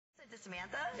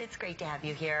Samantha. It's great to have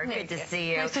you here. Thank Good you. to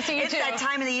see you. Nice to see you it's too. that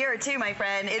time of the year too, my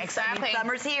friend. It's, exactly. I mean,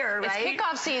 summer's here, right? It's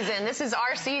kickoff season. This is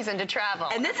our season to travel.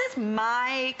 And this is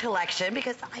my collection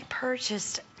because I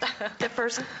purchased the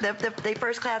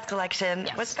first class collection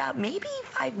was about maybe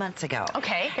 5 months ago.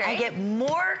 Okay, great. I get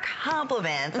more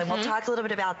compliments, and we'll talk a little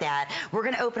bit about that. We're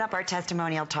going to open up our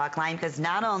testimonial talk line because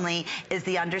not only is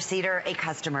the Underseater a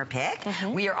customer pick,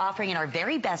 we are offering at our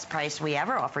very best price we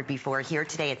ever offered before here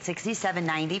today at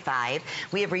 $67.95.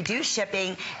 We have reduced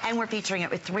shipping, and we're featuring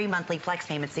it with 3 monthly flex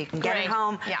payments so you can get it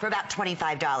home for about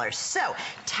 $25. So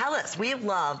tell us, we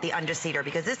love the Underseater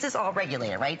because this is all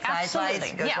regulated, right? Size-wise,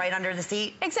 it goes right under the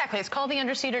seat. Exactly. It's called the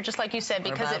Underseater, just like you said,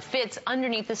 because it fits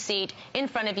underneath the seat in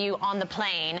front of you on the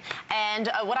plane. And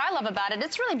what I love about it,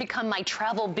 it's really become my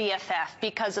travel BFF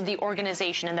because of the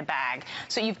organization in the bag.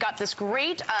 So you've got this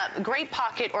great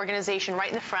pocket organization right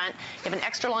in the front. You have an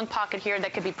extra long pocket here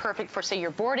that could be perfect for, say,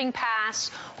 your boarding pass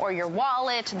or your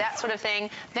wallet, that sort of thing.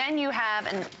 Then you have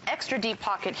an extra deep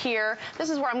pocket here. This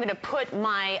is where I'm going to put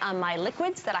my my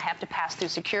liquids that I have to pass through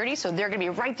security. So they're going to be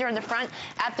right there in the front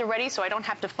at the ready, so I don't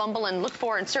have to fumble and look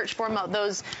for and search for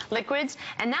those liquids.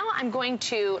 And now I'm going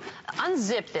to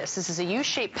unzip this. This is a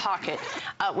U-shaped pocket,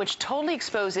 which totally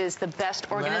exposes the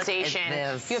best organization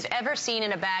you've ever seen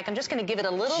in a bag. I'm just going to give it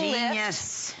a little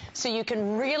lift so you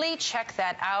can really check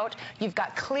that out. You've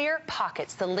got clear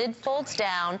pockets. The lid folds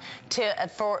down to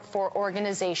for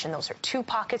organization. Those are 2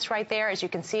 pockets right there. As you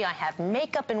can see, I have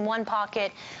makeup in one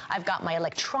pocket. I've got my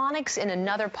electronics in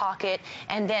another pocket.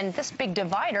 And then this big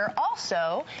divider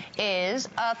also is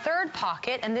a 3rd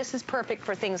pocket. And this is perfect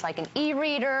for things like an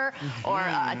e-reader or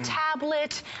a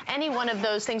tablet, any one of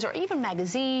those things, or even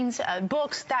magazines,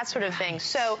 books, that sort of thing.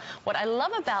 So what I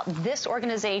love about this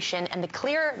organization and the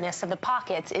clearness of the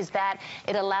pockets is that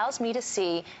it allows me to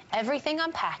see everything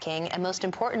I'm packing and, most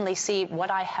importantly, see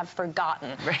what I have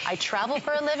forgotten. I travel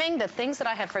for a living. The things that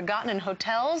I have forgotten in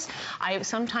hotels, I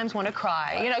sometimes want to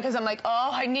cry, you know, because I'm like, oh,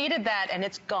 I needed that, and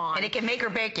it's gone. And it can make or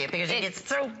break you because it gets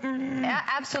so...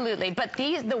 Absolutely. But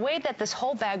the way that this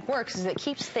whole bag works is it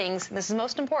keeps things, this is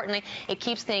most importantly, it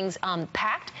keeps things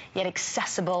packed yet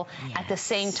accessible at the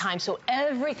same time. So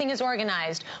everything is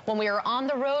organized. When we are on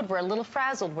the road, we're a little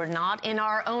frazzled. We're not in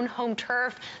our own home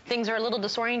turf. Things are a little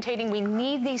disorientating. We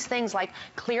need these things like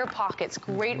clear pockets,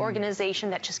 great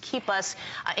organization that just keep us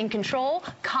in control,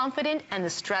 confident, and the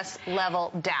stress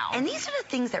level down. And these are the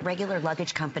things that regular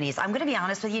luggage companies, I'm going to be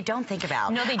honest with you, don't think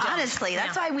about. No, they don't. Honestly,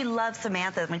 that's why we love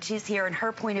Samantha when she's here and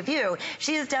her point of view.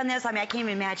 She has done this. I mean, I can't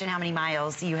even imagine how many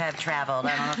miles you have traveled.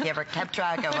 I don't know if you ever kept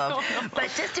track of them.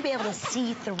 But just to be able to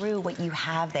see through what you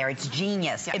have there, it's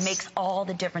genius. It makes all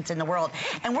the difference in the world.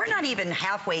 And we're not even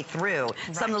halfway through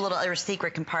some of the little other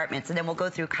secret compartments, and then we'll go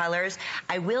through colors.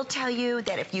 I will tell you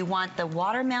that if you want the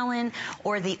watermelon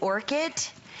or the orchid,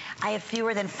 I have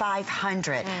fewer than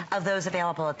 500 of those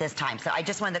available at this time. So I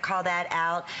just wanted to call that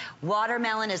out.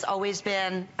 Watermelon has always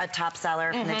been a top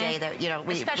seller in the day that, you know,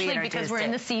 we especially because we're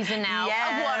in the season now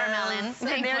of watermelon.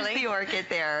 And there's the orchid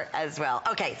there as well.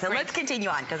 Okay, so let's continue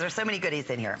on because there's so many goodies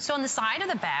in here. So on the side of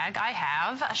the bag, I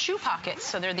have shoe pockets.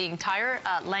 So they're the entire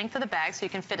length of the bag, so you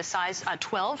can fit a size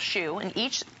 12 shoe in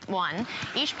each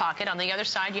pocket. On the other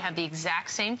side, you have the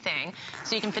exact same thing.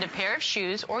 So you can fit a pair of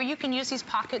shoes, or you can use these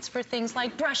pockets for things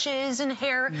like brushes and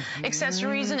hair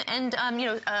accessories and you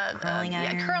know,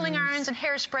 curling irons and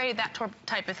hairspray, that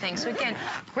type of thing. So again,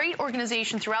 great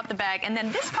organization throughout the bag. And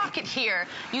then this pocket here,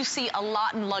 you see a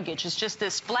lot in luggage. It's just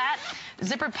this flat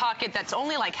zippered pocket that's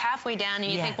only like halfway down,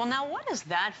 and you think, well, now what is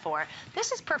that for?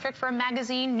 This is perfect for a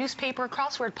magazine, newspaper,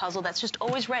 crossword puzzle that's just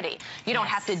always ready. You don't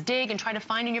have to dig and try to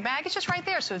find in your bag. It's just right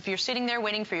there. So if you're sitting there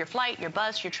waiting for your flight, your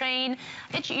bus, your train,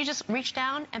 you just reach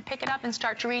down and pick it up and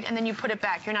start to read, and then you put it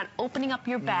back. You're not opening up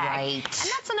your bag. And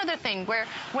that's another thing where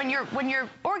when you're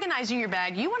organizing your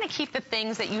bag, you want to keep the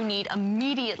things that you need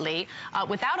immediately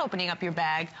without opening up your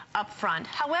bag up front.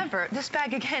 However, this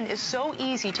bag, again, is so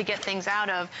easy to get things out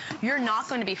of. You're not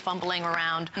going to be fumbling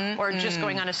around or just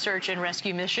going on a search and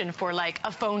rescue mission for like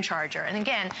a phone charger. And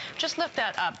again, just lift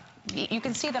that up. You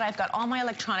can see that I've got all my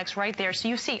electronics right there. So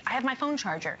you see, I have my phone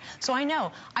charger. So I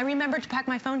know, I remember to pack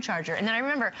my phone charger. And then I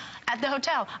remember, at the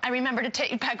hotel, I remember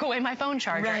to pack away my phone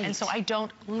charger. And so I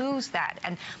don't lose that.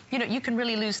 And, you know, you can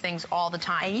really lose things all the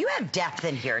time. And you have depth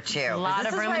in here, too. A lot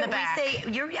of room in the back. We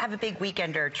say you have a big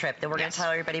weekender trip that we're going to tell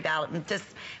everybody about. And just,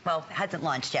 well, hasn't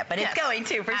launched yet, but it's going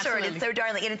to, for sure. And it's so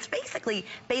darling. And it's basically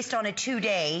based on a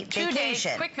 2-day vacation. 2 days,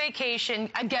 quick vacation,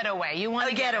 a getaway. You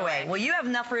want a getaway. Well, you have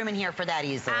enough room in here for that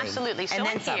easily. Absolutely. So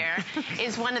in here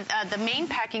is one of the main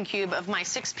packing cube of my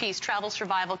 6-piece travel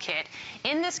survival kit.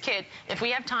 In this kit, if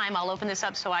we have time, I'll open this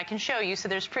up so I can show you, so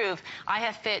there's proof. I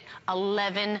have fit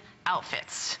 11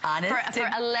 outfits Honest for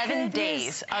 11 goodness.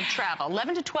 days of travel.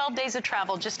 11 to 12 days of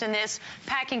travel just in this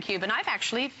packing cube. And I've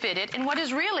actually fit it in what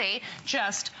is really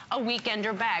just a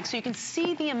weekender bag. So you can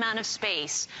see the amount of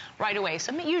space right away.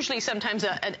 So usually sometimes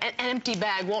an empty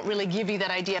bag won't really give you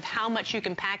that idea of how much you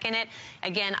can pack in it.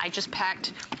 Again, I just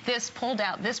pulled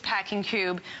out this packing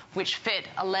cube, which fit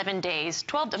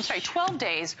 12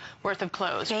 days worth of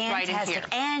clothes. Fantastic. Right in here.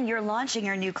 And you're launching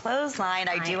your new clothesline.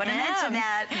 I do want to mention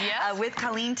that yes. With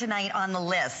Colleen tonight on the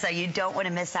list, so you don't want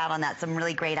to miss out on that. Some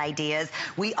really great ideas.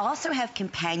 We also have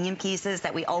companion pieces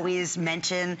that we always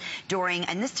mention during,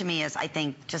 and this to me is, I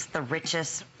think, just the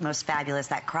richest, most fabulous,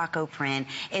 that croco print.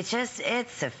 It's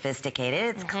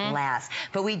sophisticated, it's class.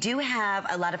 But we do have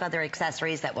a lot of other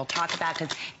accessories that we'll talk about,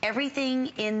 because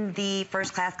everything in the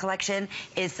first class collection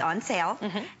is on sale,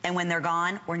 and when they're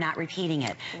gone, we're not repeating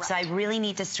it. Right. So I really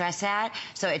need to stress that.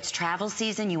 So it's travel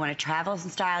season. You want to travel in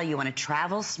style. You want to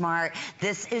travel smart.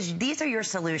 These are your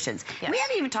solutions. Yes. We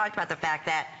haven't even talked about the fact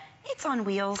that it's on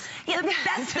wheels. Yeah, the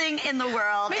best thing in the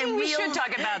world. Maybe and we should talk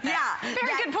about that. Yeah.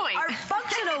 Very good point. Are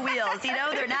functional wheels, you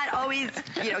know, they're not always,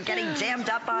 you know, getting jammed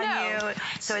up on you.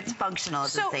 So it's functional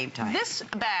at the same time. This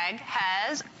bag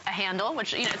has a handle,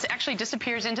 which, you know, it actually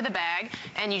disappears into the bag,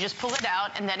 and you just pull it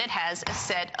out, and then it has a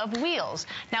set of wheels.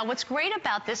 Now, what's great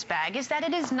about this bag is that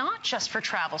it is not just for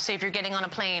travel, say if you're getting on a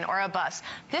plane or a bus.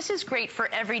 This is great for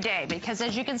every day, because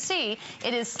as you can see,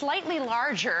 it is slightly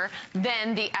larger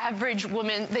than the average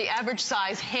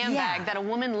size handbag that a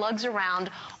woman lugs around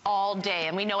all day.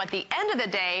 And we know at the end of the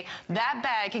day, that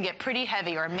bag can get pretty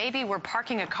heavy. Or maybe we're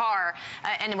parking a car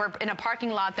and we're in a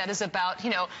parking lot that is about, you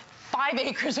know, 5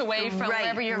 acres away from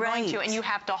wherever you're going to, and you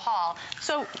have to haul.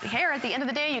 So here, at the end of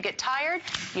the day, you get tired,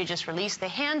 you just release the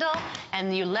handle,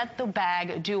 and you let the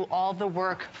bag do all the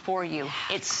work for you.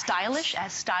 It's stylish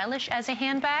as a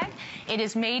handbag. It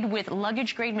is made with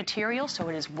luggage-grade material, so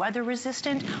it is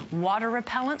weather-resistant,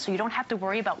 water-repellent, so you don't have to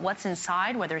worry about what's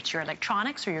inside, whether it's your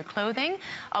electronics or your clothing.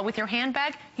 With your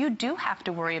handbag, you do have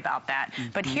to worry about that.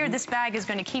 But here, this bag is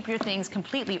going to keep your things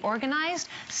completely organized,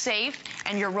 safe,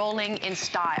 and you're rolling in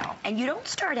style. And you don't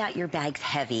start out your bags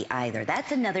heavy either.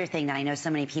 That's another thing that I know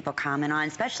so many people comment on,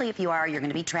 especially if you're going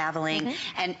to be traveling,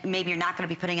 and maybe you're not going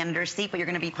to be putting it under a seat, but you're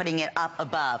going to be putting it up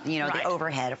above, you know, the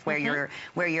overhead of where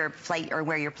your flight or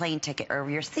where your plane ticket or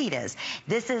your seat is.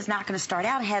 This is not going to start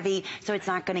out heavy, so it's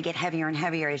not going to get heavier and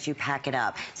heavier as you pack it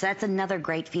up. So that's another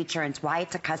great feature, and it's why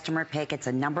it's a customer pick. It's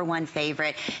a #1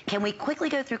 favorite. Can we quickly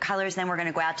go through colors, then we're going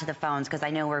to go out to the phones, because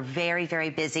I know we're very, very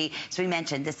busy. So we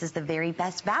mentioned this is the very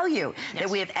best value that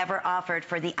we have ever offered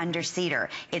for the Underseater.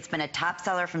 It's been a top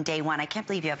seller from day one. I can't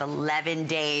believe you have 11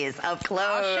 days of clothes.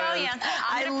 I'll show you.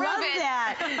 I love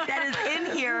that. That is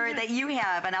in here that you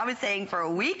have, and I was saying for a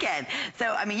weekend. So,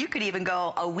 I mean, you could even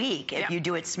go a week if you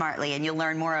do it smartly, and you'll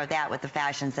learn more of that with the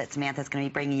fashions that Samantha's going to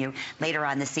be bringing you later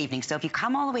on this evening. So if you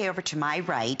come all the way over to my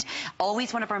right,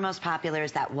 always one of our most popular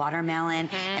is that watermelon,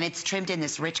 and it's trimmed in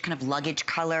this rich kind of luggage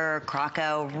color,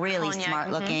 croco, really smart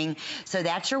looking. So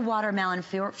that's your watermelon,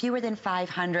 fewer than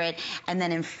 500. And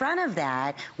then in front of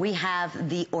that, we have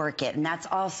the orchid, and that's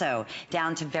also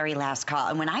down to very last call.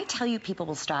 And when I tell you people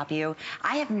will stop you,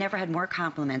 I have never had more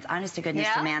compliments, honest to goodness,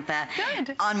 Samantha,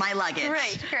 on my luggage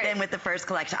than with the first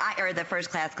collection, or the first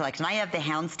class collection. I have the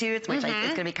houndstooths, which is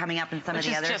going to be coming up in some of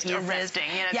the other pieces. Which is just arresting.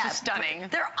 It's just stunning.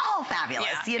 They're all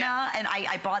fabulous, you know? And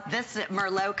I bought this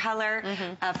Merlot color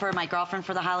for my girlfriend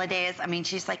for the holidays. I mean,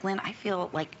 she's like, Lynn, I feel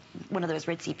like one of those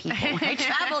ritzy people when I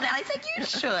traveled. And I said, you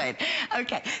should.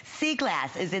 Okay. Sea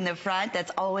glass is in the front.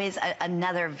 That's always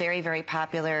another very, very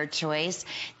popular choice.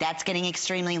 That's getting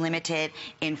extremely limited.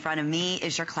 In front of me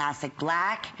is your classic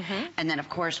black. And then, of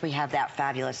course, we have that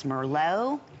fabulous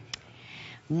Merlot,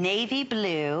 navy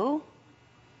blue,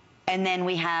 and then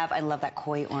we have, I love that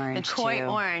koi orange, the koi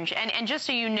orange. And just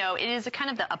so you know, it is a kind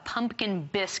of a pumpkin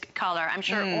bisque color. I'm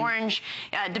sure orange,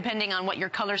 depending on what your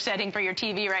color setting for your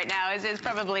TV right now is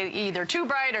probably either too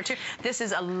bright or too... This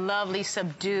is a lovely,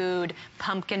 subdued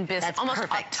pumpkin bisque. That's almost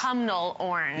perfect. Autumnal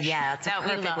orange. Yeah, it's a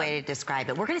perfect way to describe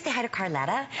it. We're going to say hi to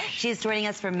Carletta. She is joining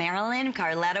us from Maryland.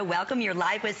 Carletta, welcome. You're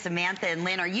live with Samantha and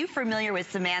Lynn. Are you familiar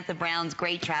with Samantha Brown's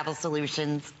great travel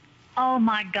solutions? Oh,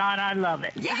 my God, I love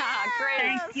it. Yeah,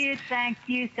 great. Thank you, thank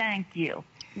you, thank you.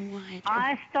 What?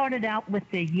 I started out with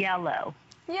the yellow.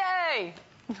 Yay!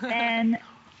 And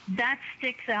that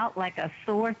sticks out like a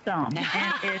sore thumb.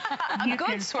 And you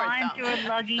can find your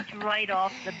luggage right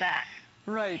off the back.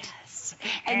 Right.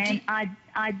 And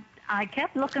I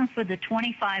kept looking for the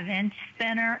 25-inch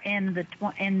spinner in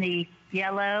the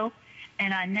yellow,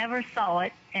 and I never saw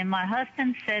it. And my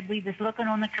husband said, we was looking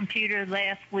on the computer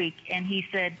last week, and he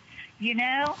said, you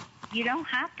know, you don't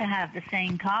have to have the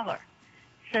same color.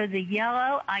 So the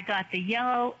yellow, I got the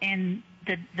yellow in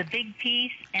the big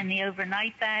piece and the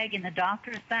overnight bag and the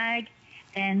doctor's bag.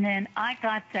 And then I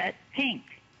got that pink.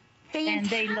 Fantastic. And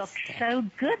they look so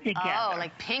good together. Oh,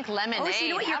 like pink lemonade. Oh, so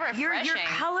you know what? You're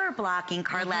color blocking,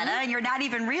 Carletta, and you're not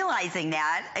even realizing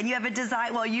that. And you have a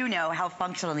design. Well, you know how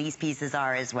functional these pieces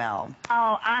are as well.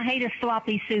 Oh, I hate a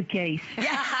sloppy suitcase.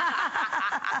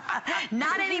 Yeah.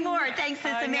 Not anymore, thanks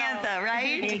to Samantha,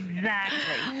 right?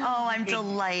 Exactly. Oh, I'm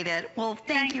delighted. Well,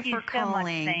 thank you for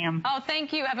calling. So much, Sam. Oh,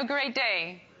 thank you. Have a great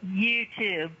day. You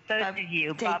too. Both of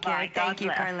you. Take care. Bye-bye. Thank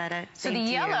you, Carletta. So the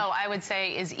yellow, I would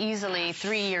say, is easily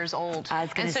 3 years old. I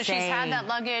was going to say. And so she's had that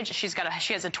luggage.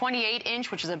 She has a 28-inch,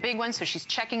 which is a big one, so she's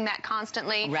checking that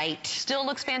constantly. Right. Still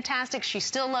looks fantastic. She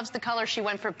still loves the color. She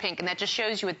went for pink, and that just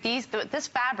shows you with this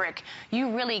fabric,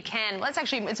 you really can. Well,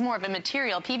 it's more of a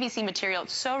material, PVC material.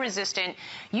 It's so resistant.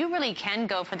 You really can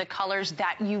go for the colors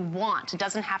that you want. It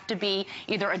doesn't have to be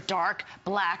either a dark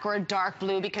black or a dark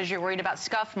blue because you're worried about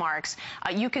scuff marks.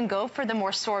 You can go for the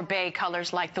more sorbet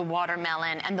colors like the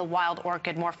watermelon and the wild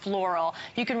orchid, more floral.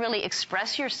 You can really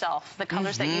express yourself, the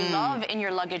colors that you love in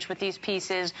your luggage with these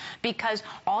pieces, because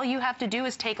all you have to do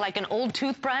is take like an old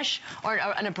toothbrush or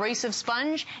an abrasive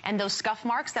sponge, and those scuff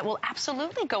marks that will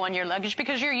absolutely go on your luggage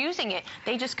because you're using it,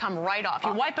 they just come right off.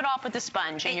 You wipe it off with a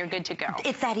sponge and you're good to go.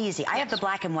 It's that easy. I have the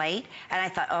black and white, and I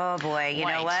thought, oh boy, you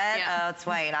know what? Yeah. Oh, it's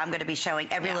white. I'm going to be showing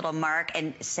every little mark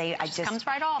and say, It comes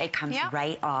right off. It comes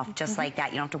right off, just like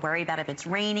that. You don't have to worry about if it's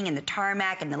raining and the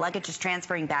tarmac and the luggage is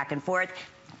transferring back and forth.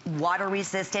 Water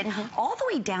resistant, all the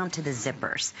way down to the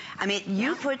zippers. I mean,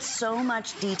 you put so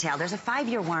much detail. There's a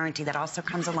 5-year warranty that also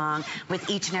comes along with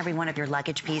each and every one of your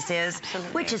luggage pieces,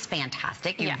 which is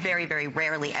fantastic. You very, very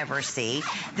rarely ever see.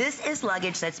 This is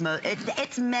luggage that's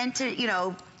it's meant to, you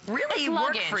know, really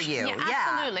work for you. Yeah,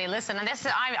 absolutely. Listen,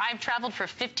 I've traveled for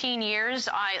 15 years.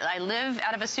 I live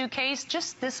out of a suitcase.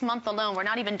 Just this month alone, we're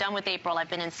not even done with April. I've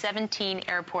been in 17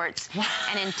 airports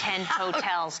and in 10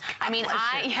 hotels. I mean,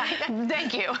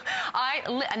 thank you.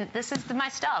 And this is my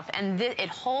stuff, and it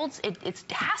holds. It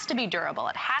has to be durable.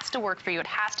 It has to work for you. It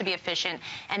has to be efficient,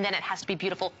 and then it has to be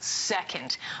beautiful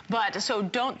second. But so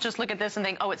don't just look at this and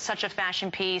think, oh, it's such a fashion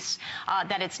piece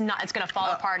that it's not. It's going to fall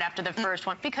apart after the first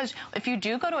one. Because if you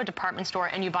do go to a department store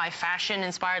and you buy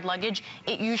fashion-inspired luggage,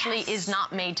 it usually is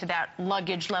not made to that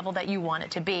luggage level that you want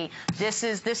it to be. This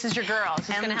is your girl. This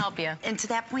is going to help you. And to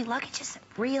that point, luggage is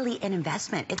really an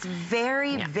investment. It's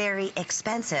very, very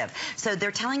expensive. So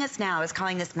they're telling us now, I was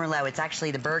calling this Merlot. It's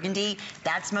actually the burgundy.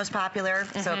 That's most popular.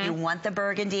 So if you want the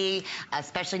burgundy,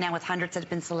 especially now with hundreds that have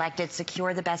been selected,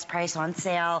 secure the best price on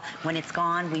sale. When it's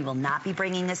gone, we will not be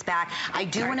bringing this back. I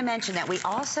do want to mention that we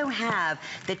also have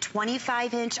the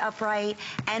 25-inch upright,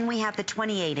 and we have the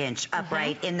 28-inch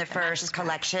upright in the first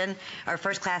collection, or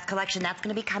first class collection. That's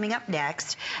going to be coming up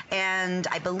next. And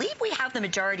I believe we have the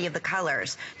majority of the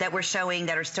colors that we're showing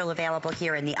that are still available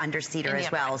here in the Underseater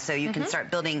as well. So you can start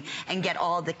building and get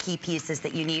all the key pieces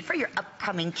that you need for your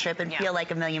upcoming trip and feel like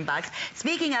 $1 million.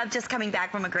 Speaking of just coming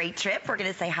back from a great trip, we're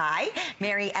going to say hi.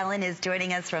 Mary Ellen is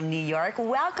joining us from New York.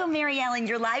 Welcome, Mary Ellen.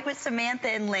 You're live with Samantha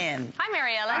and Lynn. Hi,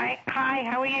 Mary Ellen. Hi,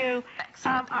 how are you?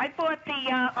 I bought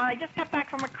I just got back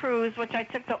from a cruise, which I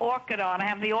took the orchid on. I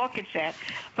have the orchid set.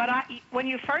 But when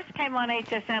you first came on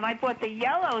HSN, I bought the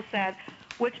yellow set,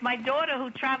 which my daughter, who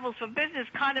travels for business,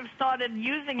 kind of started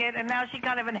using it, and now she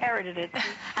kind of inherited it.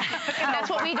 That's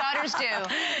what we daughters do.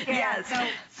 Yes.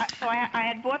 So I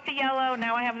had bought the yellow,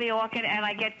 now I have the orchid, and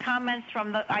I get comments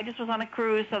from I just was on a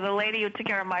cruise, so the lady who took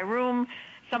care of my room,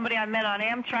 somebody I met on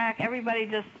Amtrak, everybody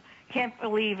just can't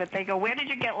believe it. They go, where did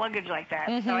you get luggage like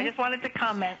that? So I just wanted to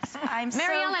comment.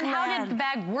 Mary Ellen, how did the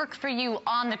bag work for you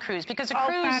on the cruise? Because a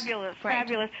cruise... fabulous,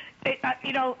 fabulous.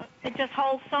 You know, it just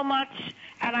holds so much,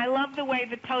 and I love the way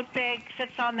the tote bag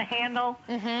sits on the handle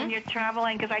when you're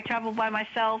traveling, because I travel by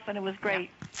myself, and it was great.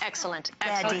 Excellent.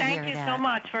 Glad to Thank you so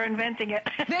much for inventing it.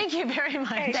 Thank you very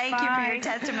much. Thank you for your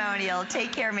testimonial.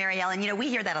 Take care, Mary Ellen. You know, we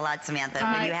hear that a lot, Samantha,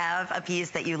 when you have a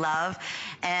piece that you love,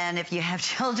 and if you have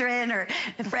children or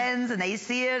friends and they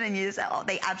see it and you say, oh,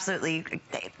 they absolutely,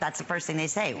 that's the first thing they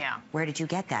say. Yeah. Where did you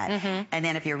get that? And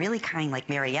then if you're really kind like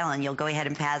Mary Ellen, you'll go ahead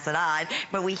and pass it on.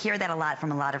 But we hear that a lot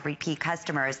from a lot of repeat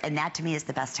customers, and that to me is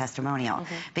the best testimonial,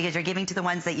 because you're giving to the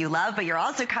ones that you love, but you're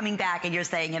also coming back and you're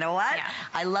saying, you know what?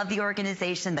 I love the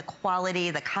organization, the quality,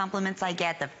 the compliments I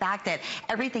get, the fact that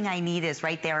everything I need is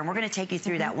right there. And we're going to take you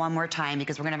through that one more time,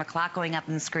 because we're going to have a clock going up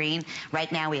on the screen.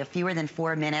 Right now we have fewer than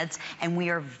 4 minutes, and we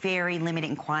are very limited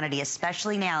in quantity,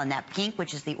 especially now in that pink,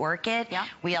 which is the orchid.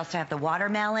 We also have the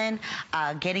watermelon,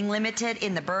 getting limited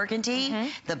in the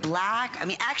burgundy, the black. I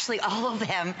mean, actually all of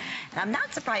them. And I'm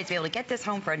not surprised to be able to get this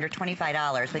home for under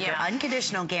 $25 with your unconditional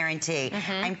unconditional guarantee.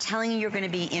 I'm telling you, you're going to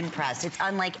be impressed. It's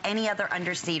unlike any other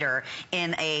underseater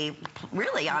in a,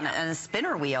 really on a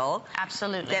spinner wheel.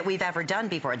 Absolutely. That we've ever done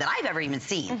before, that I've ever even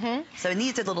seen. So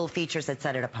these are the little features that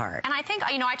set it apart. And I think,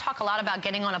 you know, I talk a lot about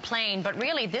getting on a plane, but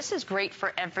really this is great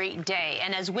for every day.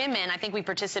 And as women, I think we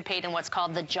participate in what's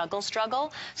called the juggle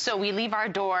struggle. So we leave our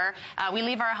door, we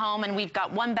leave our home, and we've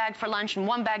got one bag for lunch, and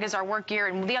one bag is our work gear,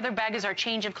 and the other bag is our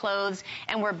change of clothes,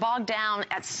 and we're bogged down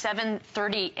at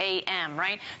 7:30 a.m.,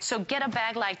 right? So get a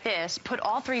bag like this, put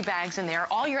all 3 bags in there,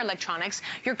 all your electronics,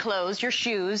 your clothes, your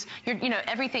shoes, your, you know,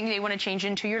 everything you want to change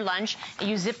into your lunch.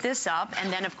 You zip this up,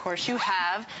 and then, of course, you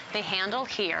have the handle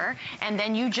here, and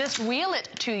then you just wheel it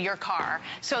to your car.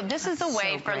 So this is the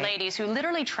way for ladies who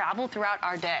literally travel throughout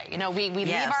our day. You know, we leave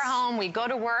our home, we go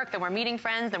to work, then we're meeting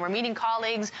friends, then we're meeting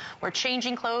colleagues, we're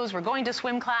changing clothes, we're going to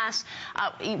swim class.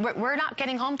 We're not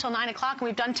getting home till 9 o'clock, and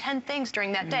we've done 10 things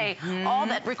during that day, all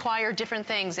that require different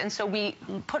things. And so we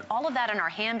put all of that in our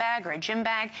handbag or a gym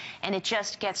bag, and it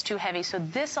just gets too heavy. So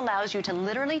this allows you to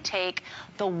literally take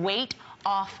the weight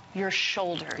off your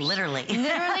shoulders. Literally.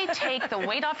 Literally take the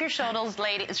weight off your shoulders,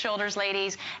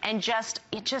 ladies, and just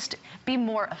be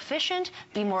more efficient,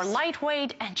 be more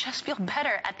lightweight, and just feel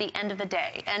better at the end of the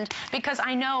day. And because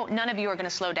I know none of you are going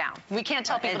to slow down. We can't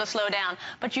tell people to slow down,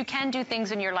 but you can do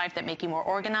things in your life that make you more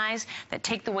organized, that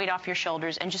take the weight off your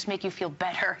shoulders, and just make you feel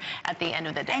better at the end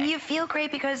of the day. And you feel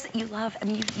great because you love, I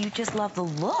mean, you just love the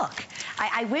look.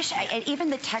 I wish, even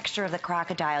the texture of the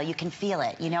crocodile, you can feel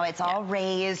it. You know, it's all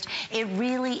raised. It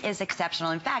really is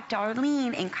exceptional. In fact,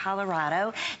 Darlene in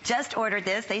Colorado just ordered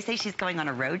this. They say she's going on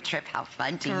a road trip. How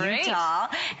fun, to Utah,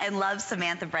 and loves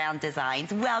Samantha Brown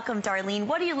designs. Welcome, Darlene.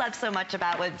 What do you love so much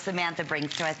about what Samantha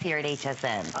brings to us here at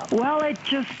HSN? Well, it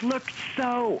just looks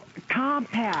so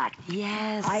compact.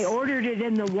 Yes. I ordered it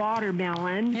in the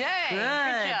watermelon. Yay.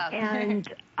 Good job.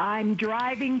 And I'm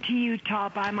driving to Utah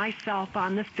by myself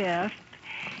on the 5th,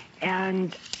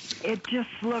 and it just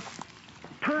looks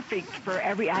perfect for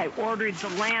I ordered the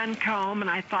Lancome, and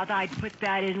I thought I'd put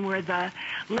that in where the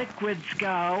liquids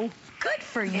go. Good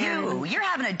for you. You're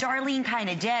having a Darlene kind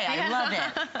of day. I love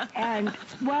it. And,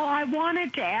 well, I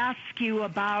wanted to ask you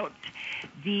about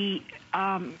the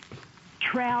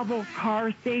travel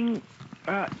car thing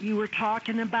you were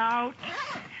talking about,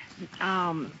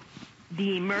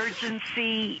 the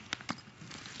emergency.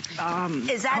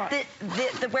 Is that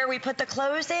the where we put the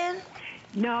clothes in?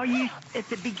 No, at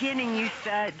the beginning you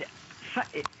said,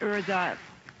 or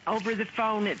over the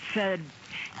phone it said,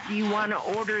 do you want to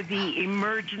order the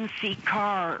emergency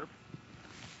car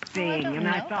thing? And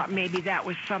I thought maybe that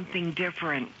was something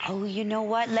different. Oh, you know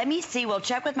what? Let me see. We'll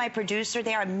check with my producer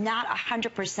there. I'm not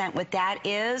 100% what that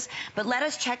is, but let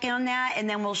us check on that, and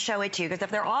then we'll show it to you. Because if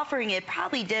they're offering it,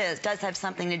 probably does have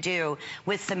something to do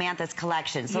with Samantha's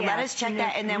collection. So let us check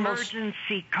that, and then we'll...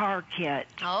 emergency car kit.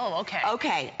 Oh, okay.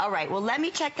 Okay. All right. Well, let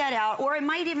me check that out. Or it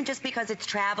might even just because it's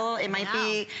travel, it might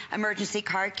be emergency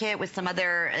car kit with some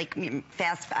other like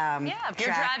fast yeah, if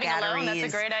you're driving alone,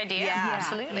 that's a great idea. Yeah.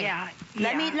 Absolutely. Yeah.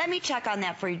 Let me check on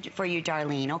that for you,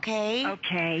 Darlene, okay?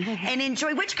 Okay. And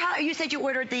enjoy, which color? You said you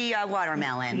ordered the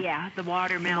watermelon. Yeah, the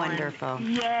watermelon. Wonderful.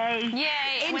 Yay.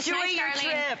 Yay. Enjoy your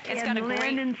trip. It's and got a Lynn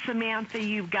great... and Samantha,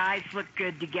 you guys look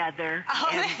good together.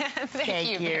 Oh,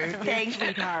 thank you. Thank you.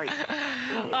 Sweetheart.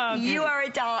 You are a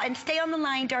doll. And stay on the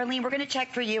line, Darlene. We're going to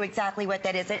check for you exactly what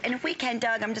that is. And if we can,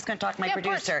 Doug, I'm just going to talk to my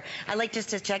producer. I'd like just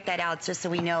to check that out just so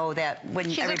we know that when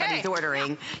everybody's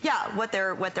ordering, what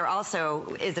they're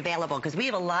also is available, because we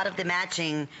have a lot of the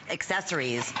matching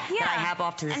accessories that I have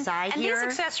off to the side here. And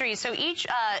these accessories, so each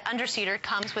underseater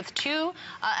comes with 2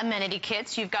 amenity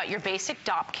kits. You've got your basic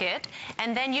DOP kit,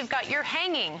 and then you've got your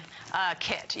hanging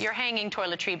kit, your hanging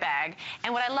toiletry bag.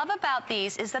 And what I love about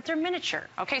these is that they're miniature.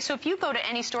 Okay, so if you go to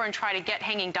any store and try to get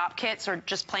hanging DOP kits or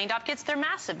just plain DOP kits, they're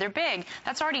massive, they're big.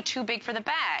 That's already too big for the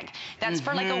bag. That's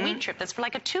for like a week trip. That's for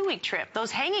like a 2-week trip.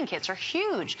 Those hanging kits are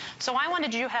huge. So I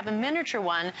wanted you to have a miniature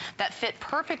one that fit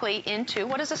perfectly into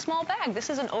what is a small bag. This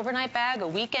is an overnight bag, a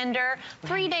weekender,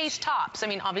 3 days tops. I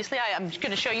mean, obviously, I'm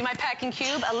going to show you my packing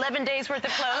cube, 11 days worth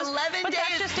of clothes. 11 days,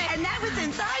 that's just it. And that was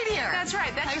inside here. That's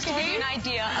right. That's just to give you an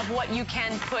idea of what you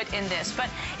can put in this. But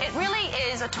it really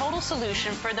is a total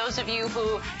solution for those of you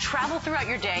who travel throughout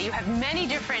your day. You have many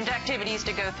different activities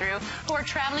to go through, who are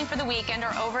traveling for the weekend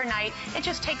or overnight. It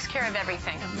just takes care of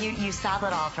everything. You solve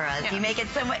it all for us. Yeah. You make it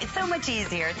so much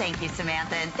easier. Thank you,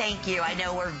 Samantha, and thank you. I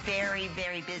know we're very,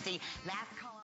 very busy. Last